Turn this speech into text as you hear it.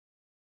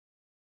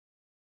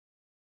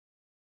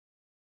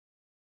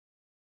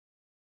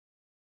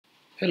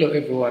Hello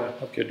everyone,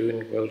 hope you're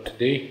doing well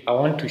today. I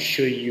want to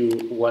show you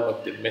one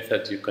of the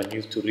methods you can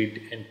use to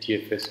read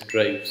NTFS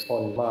drives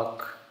on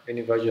Mac,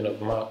 any version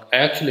of Mac. I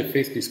actually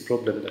face this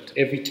problem that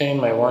every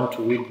time I want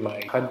to read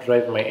my hard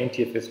drive, my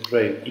NTFS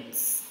drive,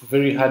 it's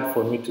very hard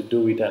for me to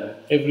do it, and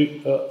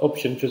every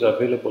option which is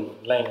available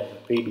online is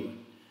a paid one.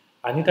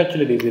 And there's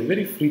a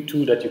very free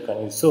tool that you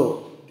can use.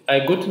 So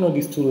I got to know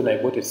this tool when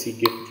I bought a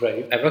Seagate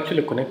drive. I've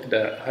actually connected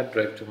a hard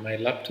drive to my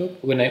laptop.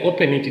 When I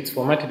open it, it's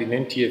formatted in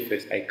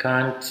NTFS. I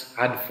can't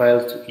add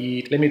files to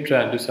it. Let me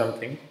try and do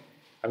something.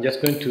 I'm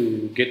just going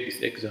to get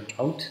this exam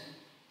out,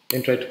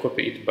 then try to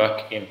copy it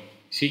back in.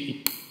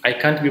 See, I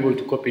can't be able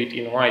to copy it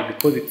in. Why?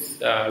 Because it's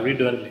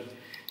read-only.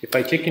 If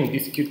I check in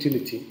disk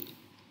utility,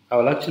 I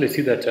will actually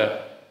see that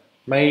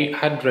my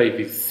hard drive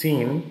is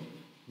seen,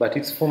 but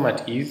its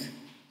format is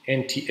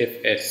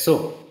NTFS.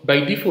 So by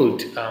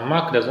default,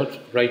 Mac does not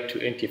write to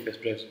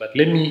NTFS drives, but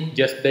let me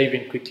just dive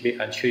in quickly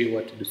and show you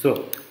what to do.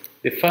 So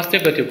the first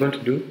step that you're going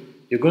to do,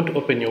 you're going to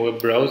open your web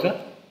browser,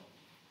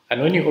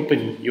 and when you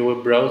open your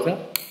web browser,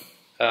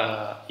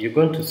 you're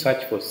going to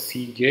search for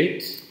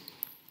Seagate.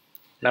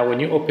 Now when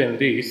you open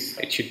this,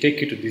 it should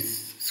take you to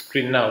this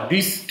screen. Now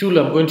this tool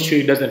I'm going to show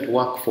you doesn't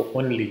work for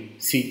only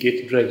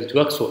Seagate drives, it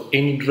works for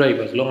any drive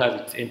as long as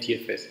it's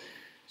NTFS.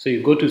 So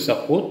you go to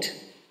support,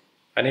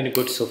 and then you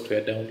go to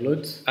software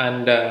downloads,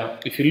 and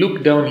if you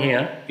look down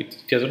here, it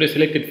has already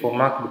selected for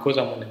Mac because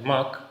I'm on a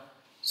Mac,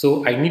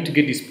 so I need to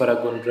get this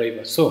Paragon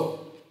driver. So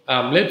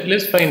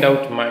let's find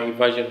out my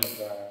version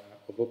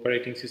of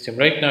operating system.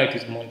 Right now it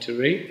is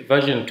Monterey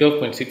version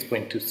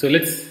 12.6.2. so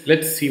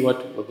let's see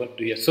what we're going to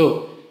do here.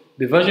 So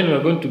the version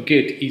we're going to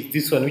get is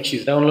this one, which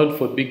is download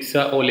for Big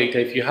Sur or later.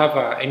 If you have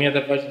any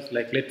other versions,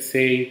 like let's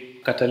say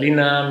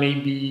Catalina,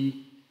 maybe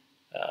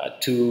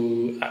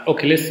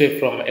okay, let's say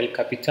from El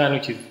Capitan,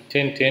 which is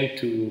 10.10,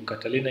 to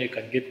Catalina, you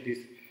can get this,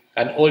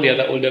 and all the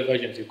other older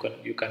versions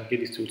you can get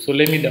this tool. So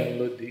let me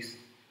download this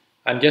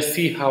and just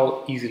see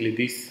how easily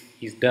this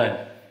is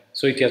done.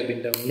 So it has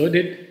been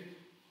downloaded,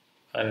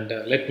 and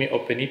let me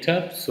open it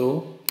up.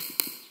 So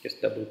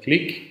just double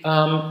click,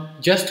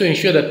 just to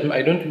ensure that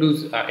I don't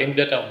lose any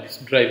data on this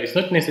drive. It's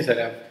not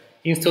necessary, I've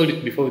installed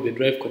it before with the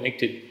drive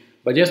connected,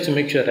 but just to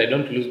make sure that I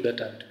don't lose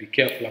data and to be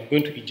careful, I'm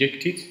going to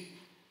eject it.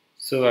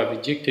 So I've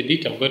ejected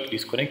it. I'm going to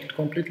disconnect it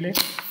completely.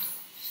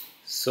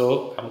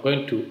 So I'm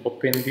going to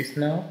open this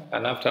now,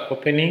 and after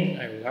opening,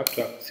 I will have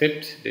to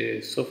accept the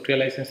software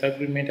license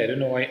agreement. I don't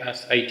know why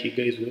us IT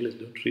guys always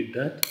don't read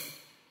that,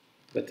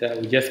 but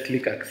we just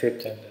click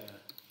accept, and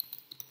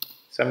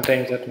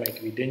sometimes that might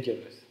be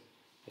dangerous.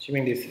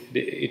 Assuming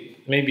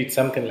maybe it's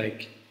something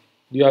like,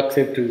 do you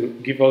accept to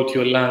give out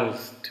your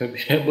lungs to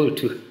be able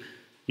to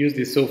use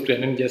the software,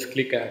 and then just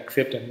click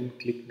accept and then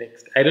click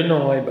next. I don't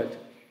know why, but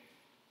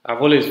I've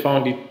always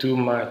found it too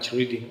much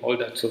reading all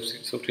that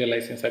software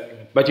license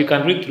agreement. But you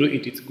can read through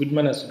it. It's good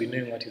manners to be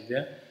knowing what is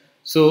there.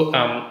 So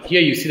here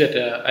you see that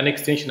an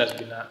extension has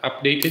been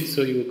updated.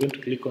 So you're going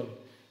to click on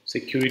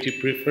security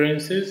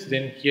preferences.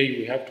 Then here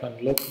you will have to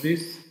unlock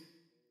this.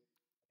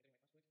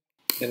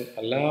 Then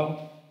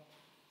allow.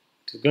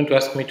 It's going to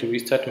ask me to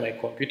restart my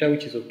computer,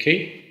 which is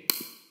okay.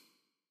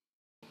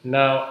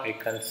 Now I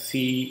can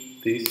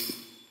see this.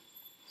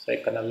 So I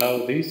can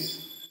allow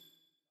this.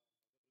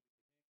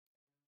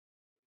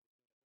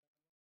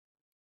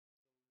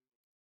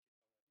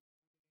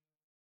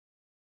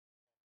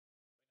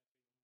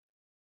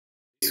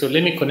 So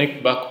let me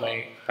connect back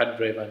my hard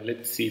drive and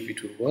let's see if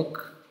it will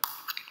work.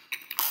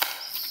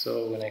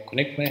 So when I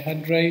connect my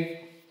hard drive,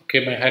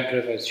 okay, my hard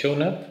drive has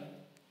shown up.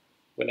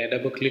 When I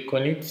double click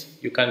on it,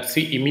 you can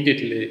see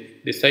immediately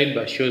the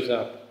sidebar shows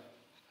up,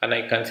 and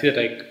I can see that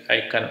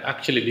I can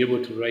actually be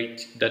able to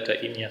write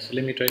data in here. So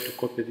let me try to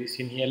copy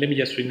this in here. Let me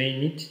just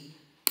rename it.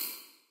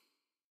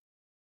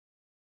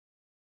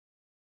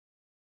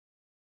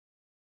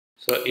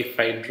 So if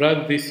I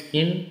drag this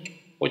in,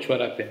 watch what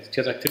happens. It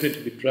has accepted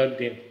to be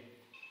dragged in.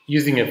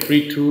 Using a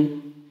free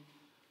tool,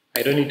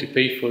 I don't need to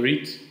pay for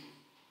it,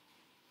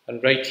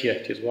 and right here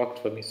it has worked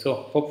for me. So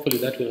hopefully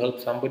that will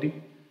help somebody,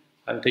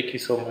 and thank you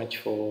so much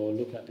for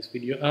looking at this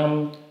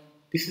video.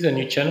 This is a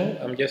new channel.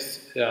 I'm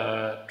just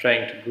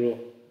trying to grow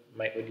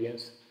my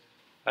audience,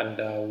 and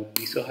I would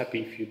be so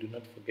happy if you do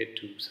not forget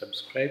to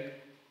subscribe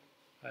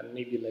and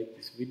maybe like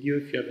this video.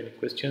 If you have any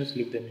questions,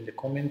 leave them in the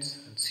comments,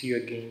 and see you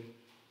again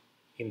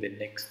in the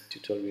next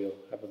tutorial.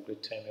 Have a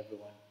great time,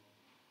 everyone.